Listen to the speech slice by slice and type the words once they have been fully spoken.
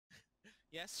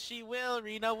Yes, she will.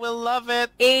 Rena will love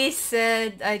it. Ace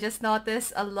said, I just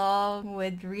noticed along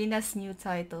with Rena's new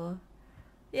title.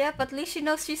 Yep, at least she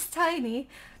knows she's tiny.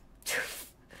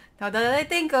 Now that I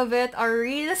think of it, are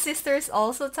Rena's sisters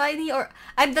also tiny? Or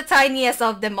I'm the tiniest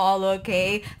of them all,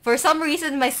 okay? For some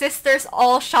reason, my sisters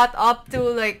all shot up to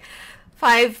like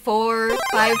 5'4",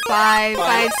 5'5",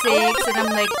 5'6", and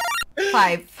I'm like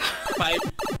 5. 5.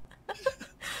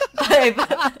 5.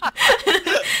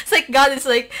 It's like God is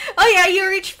like, oh yeah, you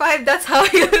reach 5. That's how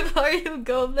you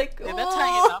go. I'm like, Yeah, that's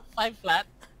high oh. enough. 5 flat.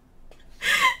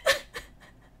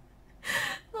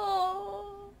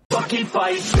 Oh. Fucking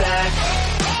fight back.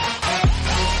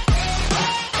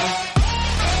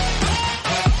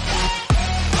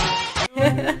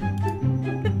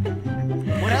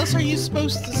 What else are you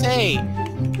supposed to say?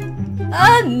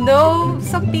 No.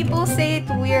 Some people say it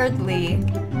weirdly.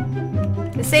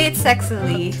 They say it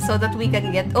sexily so that we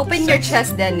can get... Open your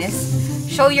chest, Dennis.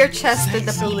 Show your chest to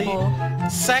the people.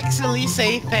 Sexily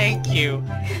say thank you.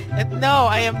 And no,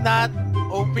 I am not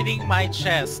opening my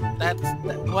chest. That's...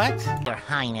 what? Your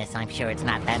Highness, I'm sure it's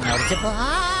not that noticeable.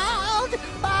 Hold!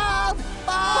 Hold!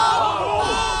 Hold!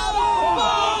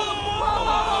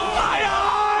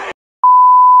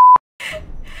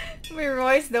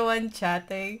 Roy's the one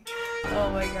chatting. Oh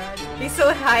my god. He's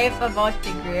so hype about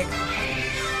Tigrex.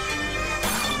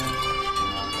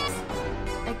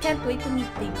 I can't wait to meet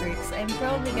Tigrex. I'm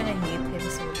probably gonna hate him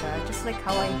so bad. Just like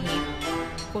how I hate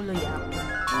Kuluyaku.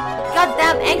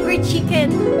 Goddamn angry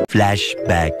chicken!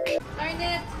 Flashback. Darn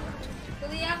it!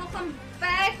 Kuluyaku, come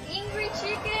back! Angry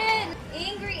chicken!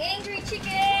 Angry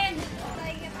chicken!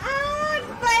 Like, I'm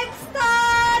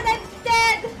stunned! I'm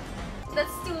dead!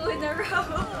 That's 2 in a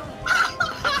row.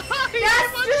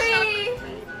 That's 3!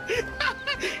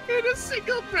 In a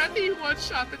single breath, he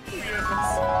one-shotted 3 of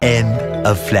us. End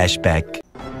of flashback.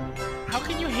 How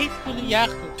can you hate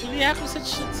Kuluyaku? Kuluyaku's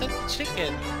such a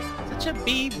chicken. Such a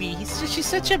baby. She's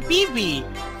such a baby.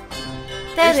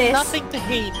 There's nothing to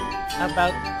hate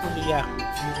about Kuluyaku.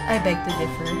 I beg to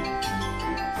differ.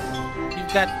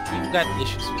 You've got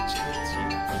issues with chickens.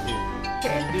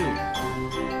 You do.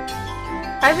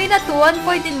 I mean, at one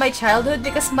point in my childhood,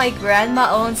 because my grandma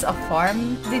owns a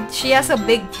farm, she has a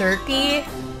big turkey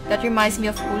that reminds me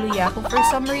of Kuluyaku for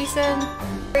some reason.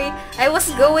 I was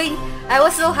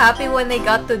so happy when I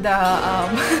got to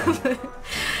the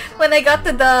when I got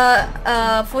to the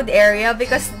food area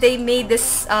because they made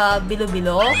this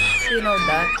bilo-bilo. You know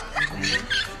that?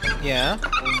 Yeah.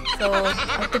 So,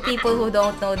 to people who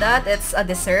don't know that, it's a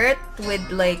dessert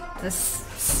with like this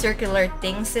circular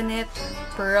things in it,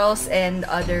 pearls and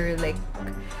other like,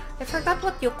 I forgot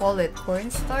what you call it,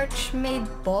 cornstarch made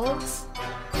balls?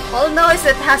 All I know is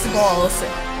it has balls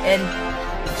and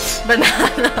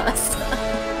bananas.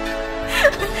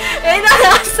 And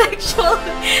sexual.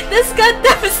 This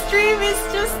goddamn stream is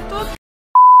just what.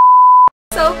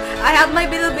 So I had my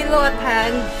bilo-bilo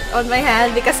on my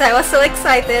hand because I was so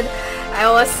excited. I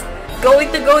was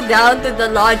going to go down to the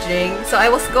lodging. So I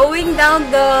was going down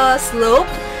the slope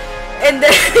and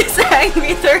then this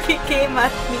angry turkey came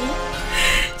at me.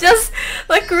 Just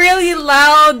like really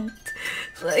loud.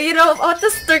 You know, what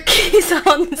does turkey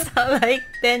sound like,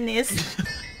 Dennis?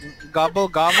 Gobble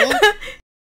gobble?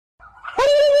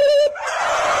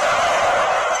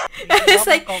 It's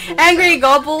like angry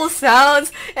gobble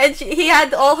sounds, and he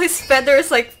had all his feathers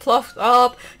like fluffed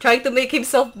up, trying to make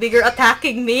himself bigger,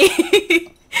 attacking me.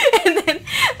 And then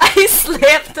I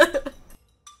slipped.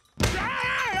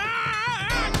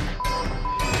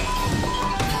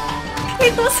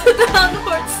 It was a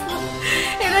downward slope,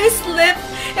 and I slipped,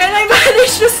 and I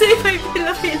managed to save my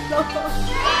bilo-bilo.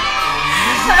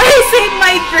 I saved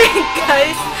my drink,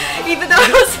 guys, even though I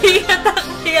was being attacked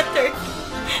by a turkey.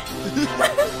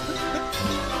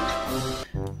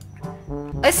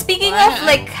 Speaking of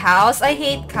like cows, I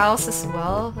hate cows as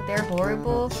well. They're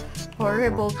horrible.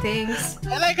 Horrible things.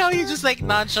 I like how you just like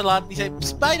nonchalantly say,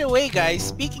 by the way guys,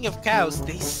 speaking of cows,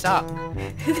 they suck.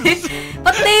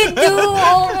 But they do!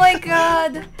 Oh my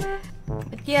god!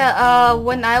 But yeah,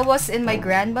 when I was in my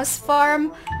grandma's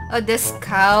farm, this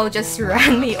cow just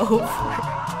ran me over.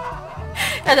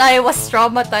 And I was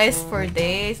traumatized for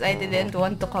days. I didn't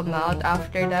want to come out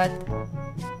after that.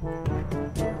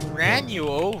 Ran you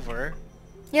over?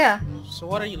 Yeah. So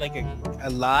what are you, like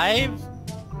alive?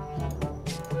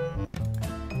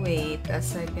 Wait a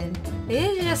second.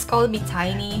 Did you just call me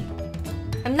tiny?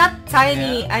 I'm not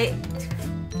tiny. Yeah.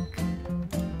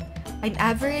 I'm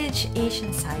average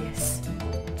Asian size.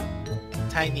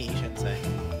 Tiny Asian size.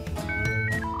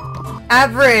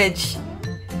 Average!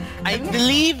 I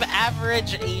believe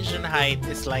average Asian height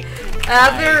is like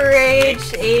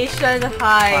Average Asian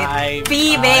height.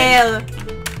 Female.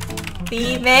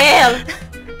 Female!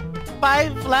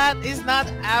 5 flat is not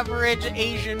average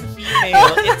Asian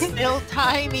female. It's still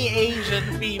tiny Asian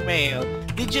female.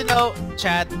 Did you know,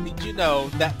 chat, did you know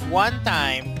that one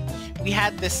time we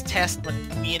had this test when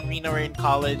me and Rena were in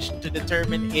college to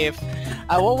determine if,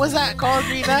 what was that called,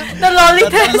 Rena? The lolly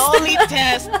test! The lolly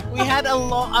test! We had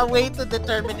a way to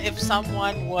determine if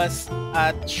someone was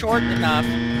short enough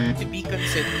to be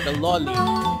considered a lolly.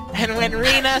 And when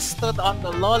Rena stood on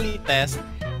the lolly test,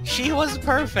 she was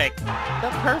perfect. The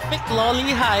perfect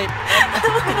lolly height.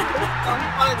 So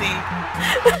funny.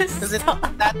 Because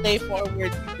that day forward,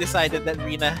 we decided that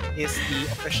Rena is the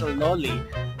official lolly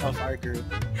of our group.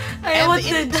 I want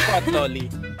to squad lolly.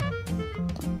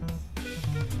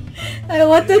 I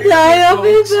want to die of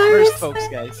First folks,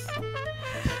 guys.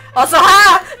 Also,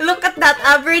 ha! Look at that.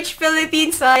 Average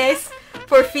Philippine size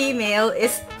for female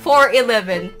is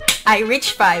 4'11". I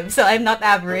reach 5, so I'm not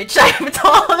average. I'm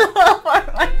tall.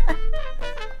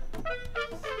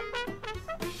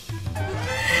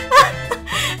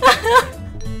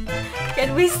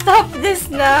 Can we stop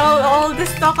this now? All this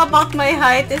talk about my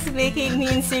height is making me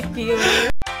insecure.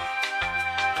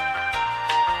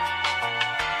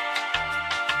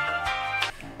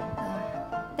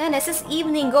 Dennis, it's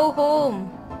evening. Go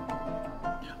home.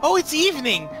 Oh, it's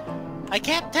evening! I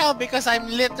can't tell because I'm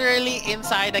literally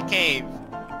inside a cave.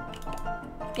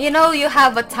 You know you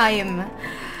have a time.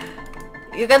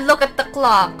 You can look at the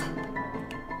clock.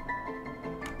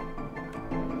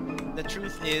 The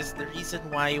truth is, the reason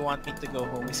why you want me to go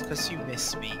home is because you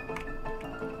miss me.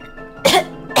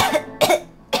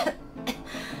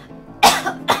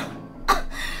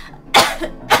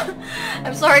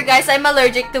 I'm sorry guys, I'm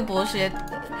allergic to bullshit.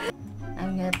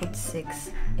 I'm gonna put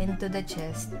 6 into the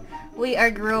chest. We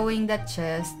are growing the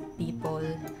chest, people.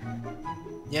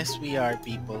 Yes, we are,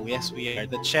 people. Yes, we are.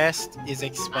 The chest is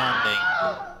expanding.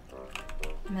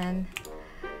 Man.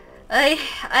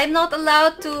 I'm not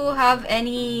allowed to have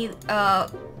any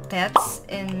pets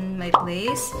in my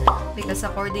place because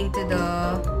according to the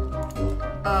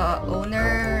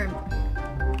owner,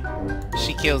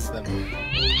 She kills them.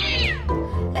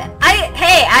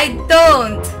 I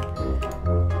don't!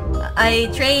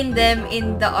 I train them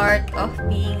in the art of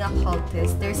being a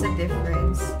cultist. There's a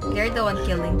difference. They're the one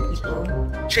killing people.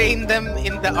 Train them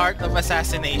in the art of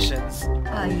assassinations.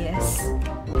 Ah, yes.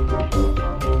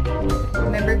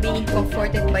 Remember being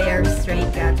comforted by our stray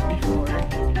cat before.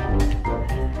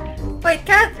 Wait,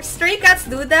 stray cats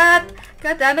do that?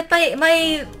 God damn it,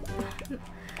 my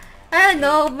I don't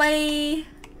know, my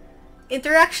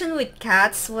interaction with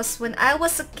cats was when I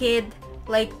was a kid,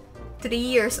 like 3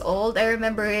 years old. I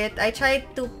remember it. I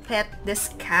tried to pet this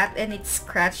cat and it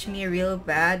scratched me real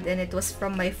bad, and it was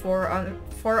from my forearm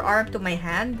to my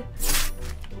hand.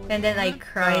 And then I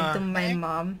cried to my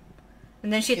mom.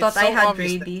 And then she thought I had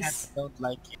rabies. Cats don't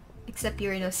like you. Except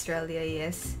you're in Australia,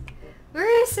 yes. Where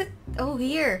is it? Oh,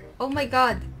 here. Oh my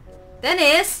god.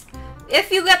 Dennis!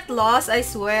 If you get lost, I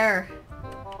swear.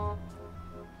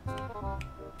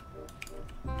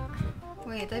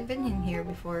 Wait, I've been in here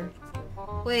before.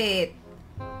 Wait.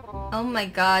 Oh my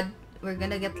god. We're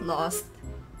gonna get lost.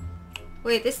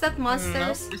 Wait, is that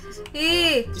monsters? No,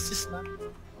 Hey! this is not...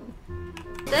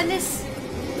 Dennis!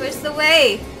 Where's the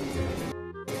way?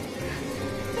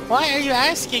 Why are you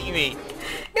asking me?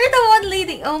 You're the one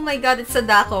leading. Oh my god, it's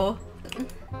Sadako.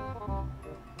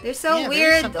 They're so Yeah,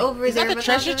 weird over is there. that a but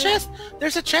treasure other- chest?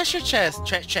 There's a treasure chest.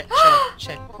 Check.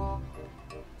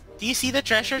 Do you see the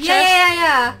treasure chest?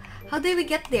 Yeah. How do we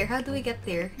get there?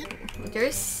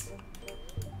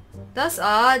 That's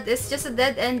odd. It's just a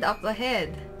dead end up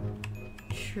ahead.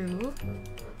 True.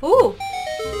 Ooh!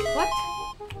 What?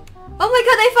 Oh my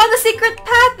god, I found a secret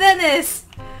path, Dennis!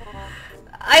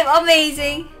 I'm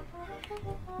amazing.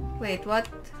 Wait, what?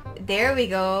 There we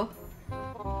go.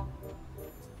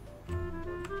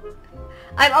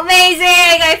 I'm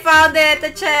amazing! I found it!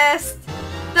 The chest!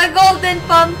 The golden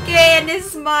pumpkin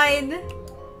is mine!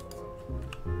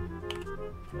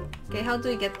 Okay, how do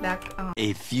we get back?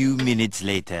 A few minutes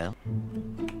later.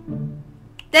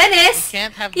 Dennis!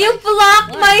 Can't have You my-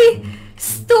 blocked What? my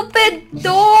stupid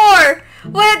door!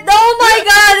 Wait, oh my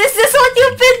god! Is this what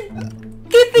you've been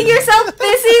keeping yourself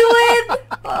busy with?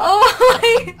 Oh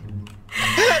my...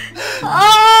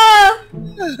 Oh!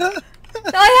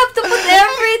 Now I have to put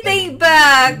everything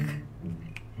back!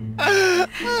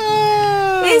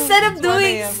 Instead of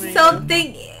doing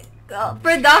something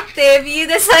productive, you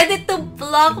decided to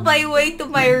block my way to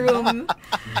my room.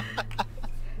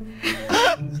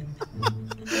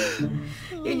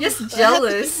 You're just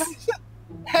jealous.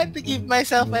 I had to keep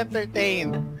myself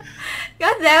entertained.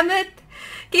 God damn it!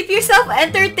 Keep yourself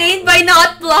entertained by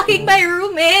not blocking my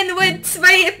room in with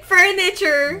my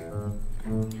furniture.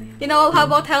 You know, how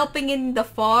about helping in the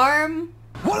farm?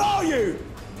 What are you?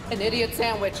 An idiot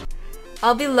sandwich.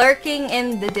 I'll be lurking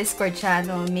in the Discord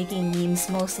channel, making memes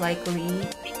most likely.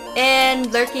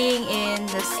 And lurking in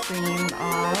the stream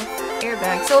of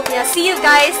Airbag. So yeah, see you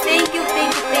guys. Thank you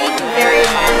very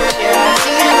much.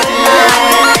 See you next time.